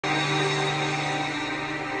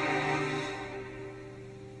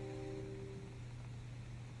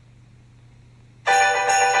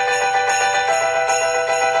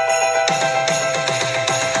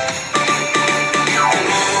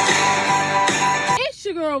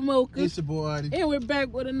girl Mocha. It's your boy Artie. And we're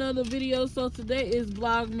back with another video. So today is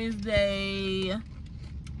Vlogmas Day.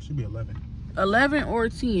 Should be 11. 11 or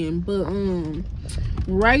 10. But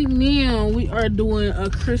right now we are doing a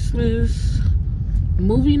Christmas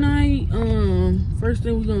movie night. First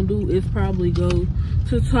thing we're gonna do is probably go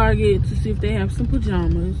to Target to see if they have some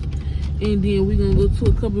pajamas. And then we're gonna go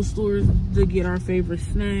to a couple stores to get our favorite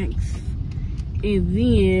snacks. And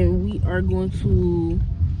then we are going to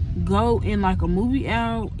go in like a movie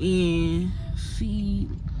out and see,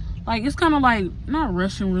 like, it's kind of like not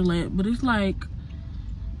Russian roulette, but it's like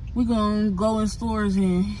we're gonna go in stores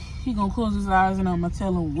and he gonna close his eyes and I'm gonna tell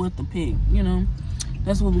him what to pick, you know.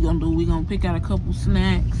 That's what we're gonna do. We're gonna pick out a couple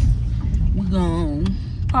snacks, we're gonna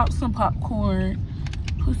pop some popcorn,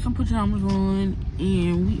 put some pajamas on,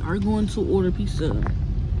 and we are going to order pizza.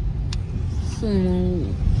 So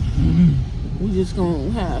we just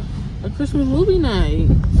gonna have a Christmas movie night.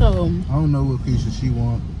 So I don't know what pizza she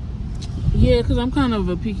want. Yeah, cause I'm kind of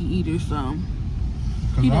a picky eater, so.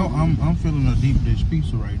 Cause I'm feeling a deep dish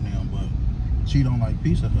pizza right now, but she don't like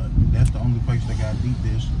Pizza Hut. That's the only place that got deep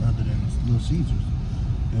dish other than Little Caesars.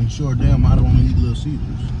 And sure damn, I don't want to eat Little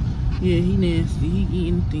Caesars. Yeah, he nasty. He eat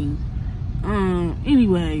anything.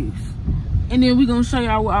 Anyways, and then we gonna show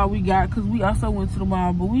y'all what all we got, cause we also went to the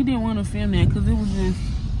mall, but we didn't want to film that cause it was just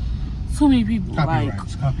too many people.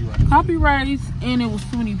 Copyrights, and it was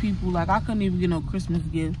too many people. Like, I couldn't even get no Christmas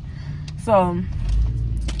gift. So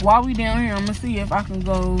while we down here, I'm gonna see if I can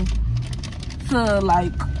go to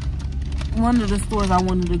like one of the stores I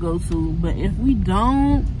wanted to go to. But if we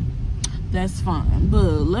don't, that's fine. But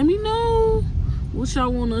let me know what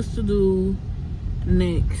y'all want us to do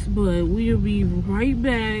next. But we'll be right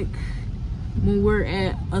back when we're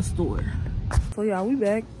at a store. So y'all, we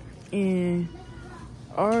back, and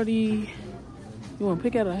already, you want to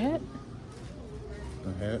pick out a hat?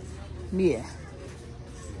 A hat? Yeah.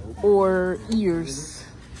 Or ears.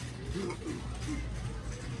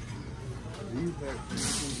 These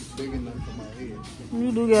hats big enough for my head.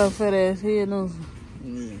 You do got a fat ass head, don't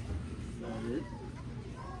you? Yeah.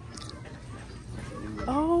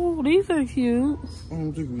 Oh, these are cute. I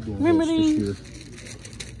don't think we doing Remember these? this year.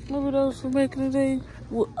 Remember those from back in the day?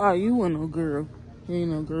 Well, oh, you weren't no girl. You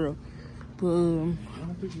ain't no girl. But I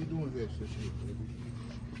don't think we doing this year, baby.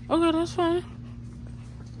 okay, that's fine.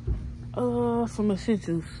 Some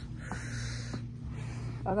essentials.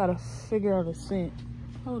 I gotta figure out a scent.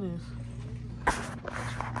 Hold this.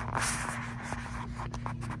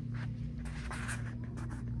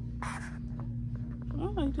 I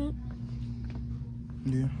like that.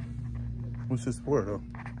 Yeah. What's this for, though?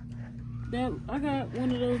 That I got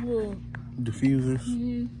one of those little diffusers.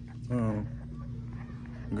 Mm-hmm.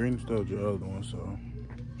 Green stole your other one, so.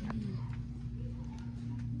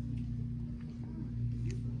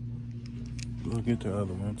 Go get the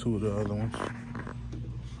other one, two of the other ones.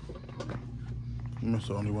 That's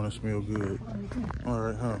the only one that smells good.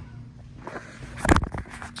 Alright, huh?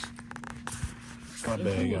 My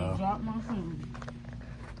bad, y'all. Drop my phone.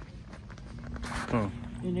 Huh.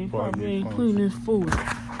 And they probably ain't clean this food.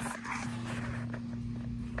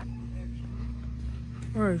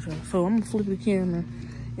 Alright, y'all. So I'm gonna flip the camera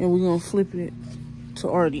and we're gonna flip it to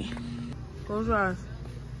Artie. Close your eyes.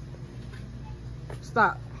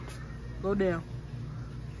 Stop. Go down.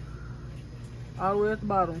 All the way at the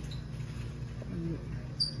bottom.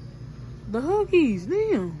 The Huggies,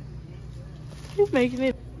 damn. You making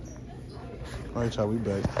it. Alright, y'all, we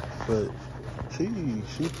back. But she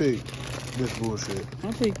picked this bullshit.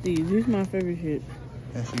 I picked these. These are my favorite shit.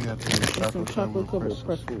 And she got some chocolate covered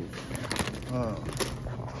pretzels.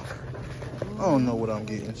 I don't know what I'm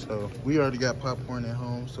getting, so we already got popcorn at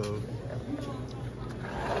home, so.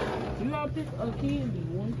 You gotta pick a candy,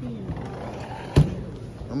 one candy.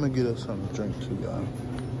 I'm gonna get us something to drink too, y'all.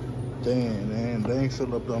 Damn, they ain't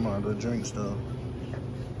fill up on the drink stuff.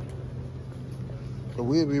 But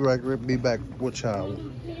we'll be back with y'all.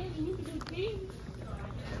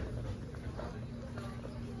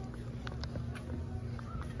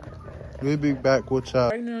 We'll be back with y'all.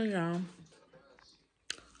 Right now, y'all.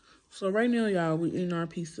 So right now, y'all, we eating our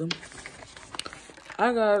pizza.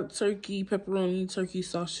 I got turkey, pepperoni, turkey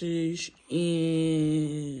sausage,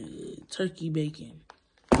 and turkey bacon.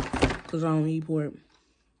 Cause I don't eat pork.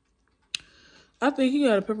 I think he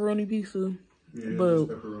got a pepperoni pizza. Yeah, but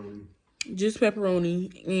just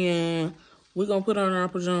pepperoni. And we're gonna put on our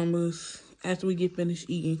pajamas after we get finished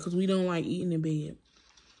eating, cause we don't like eating in bed.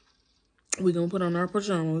 We're gonna put on our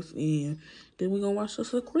pajamas and then we're gonna watch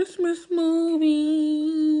us a Christmas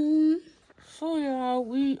movie. So y'all,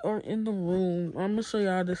 we are in the room. I'm gonna show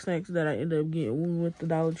y'all the snacks that I ended up getting when we went to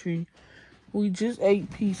Dollar Tree. We just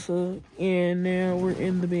ate pizza and now we're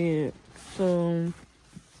in the bed. So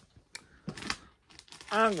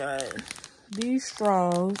I got these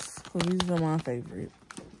straws, because these are my favorite.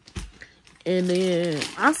 And then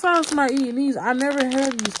I saw somebody eating these. I never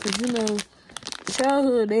had these because, you know,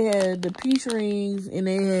 childhood they had the peach rings and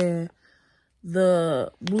they had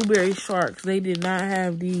the blueberry sharks. They did not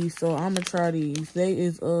have these, so I'm gonna try these. They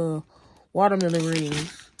is watermelon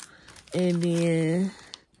rings. And then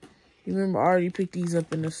you remember I already picked these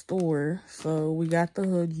up in the store, so we got the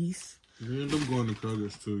Huggies. We end up going to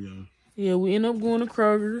Kroger's too, y'all. Yeah, we end up going to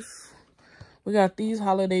Kroger's. We got these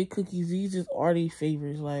holiday cookies. These is Artie's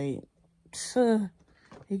favorites. Like, he can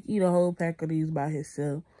eat a whole pack of these by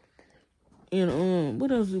himself. And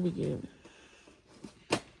what else did we get?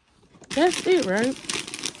 That's it, right?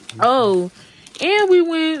 Oh, and we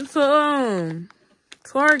went to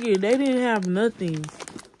Target. They didn't have nothing.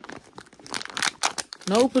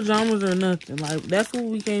 No pajamas or nothing. Like, that's what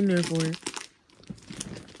we came there for.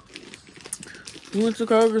 We went to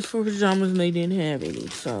Kroger's for pajamas and they didn't have any.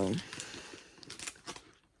 So,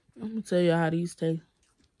 I'm gonna tell you how these taste.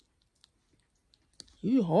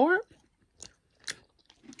 You hard?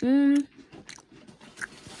 I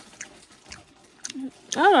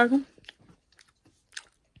like them.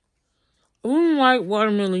 If you don't like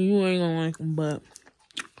watermelon, you ain't gonna like them, but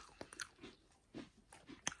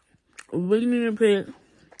we need to pick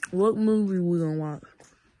what movie we gonna watch.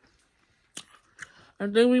 I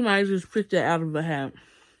think we might just pick that out of a hat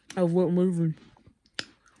of what movie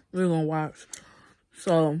we're gonna watch.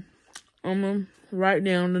 So, I'm gonna write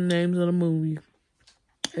down the names of the movie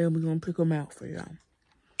and we're gonna pick them out for y'all.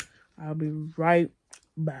 I'll be right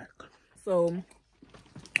back. So,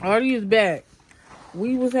 Artie is back.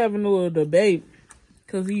 We was having a little debate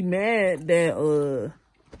because he's mad that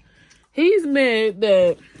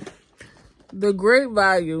the Great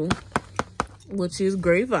Value, which is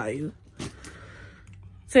Great Value,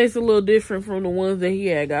 tastes a little different from the ones that he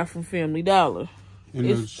had got from Family Dollar. And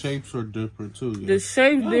the shapes are different too. Yeah. The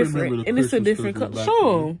shape's different, and it's a different color.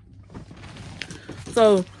 Sure.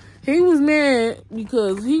 So he was mad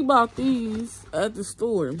because he bought these at the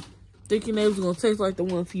store, thinking they was gonna taste like the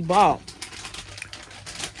ones he bought.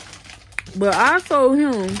 But I told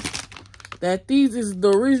him that these is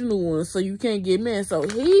the original ones, so you can't get mad. So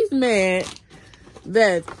he's mad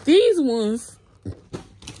that these ones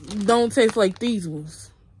don't taste like these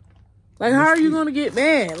ones. Like, how are you gonna get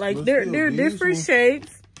mad? Like, they're different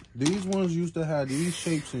shapes. These ones used to have these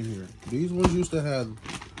shapes in here. These ones used to have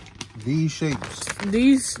these shapes.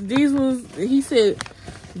 These ones, he said,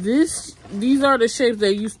 these are the shapes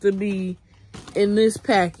that used to be in this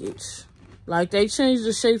package. Like, they changed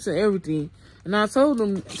the shapes and everything. And I told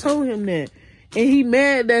him that. And he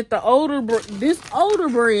mad that this older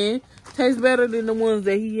brand tastes better than the ones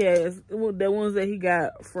that he has, the ones that he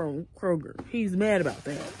got from Kroger. He's mad about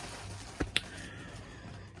that.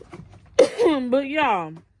 But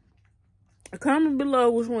y'all, comment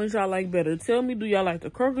below which ones y'all like better. Tell me, do y'all like the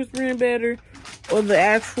Kroger's brand better or the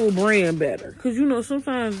actual brand better? Because, you know,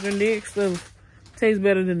 sometimes the next stuff tastes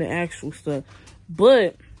better than the actual stuff.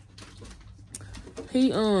 But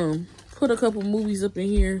he put a couple movies up in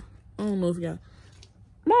here. I don't know if y'all,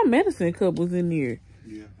 my medicine cup was in here.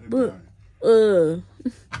 Yeah, but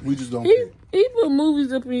we just don't he put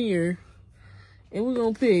movies up in here and we're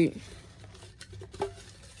gonna pick.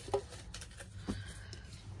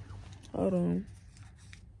 Hold on.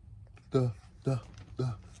 The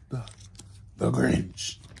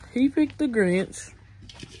Grinch. He picked the Grinch.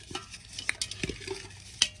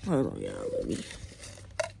 Hold on, y'all. Let me.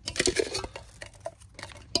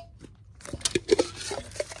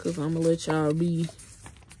 Because I'm going to let y'all be.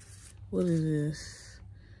 What is this?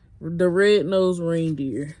 The Red-Nosed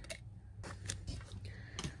Reindeer.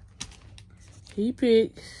 He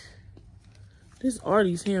picked. This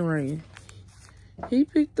Artie's handwriting. He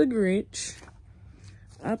picked the Grinch.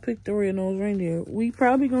 I picked the Red-Nosed Reindeer. We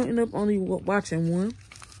probably going to end up only watching one,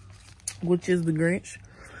 which is the Grinch.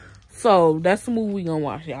 So, that's the movie we going to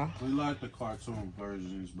watch, y'all. We like the cartoon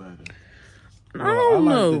versions better. I don't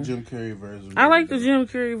know. I like the Jim Carrey version. I like the Jim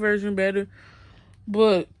Carrey version better.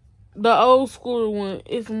 But the old school one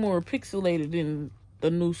is more pixelated than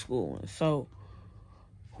the new school one. So,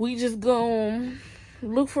 we just going to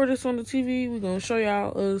look for this on the TV. We're going to show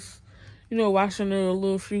y'all us, you know, watching a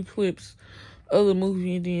little few clips of the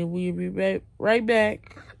movie. And then we'll be right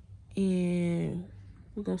back. And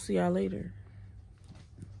we're going to see y'all later.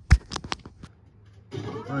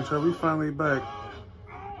 All right, y'all, we finally back.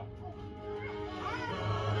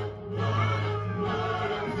 I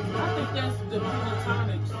think that's the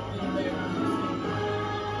pentatonics in there.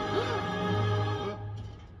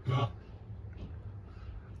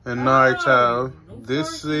 And alright, y'all.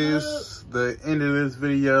 This is the end of this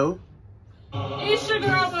video. It's your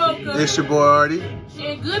girl, Mocha. It's your boy, Artie.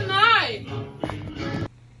 And good night.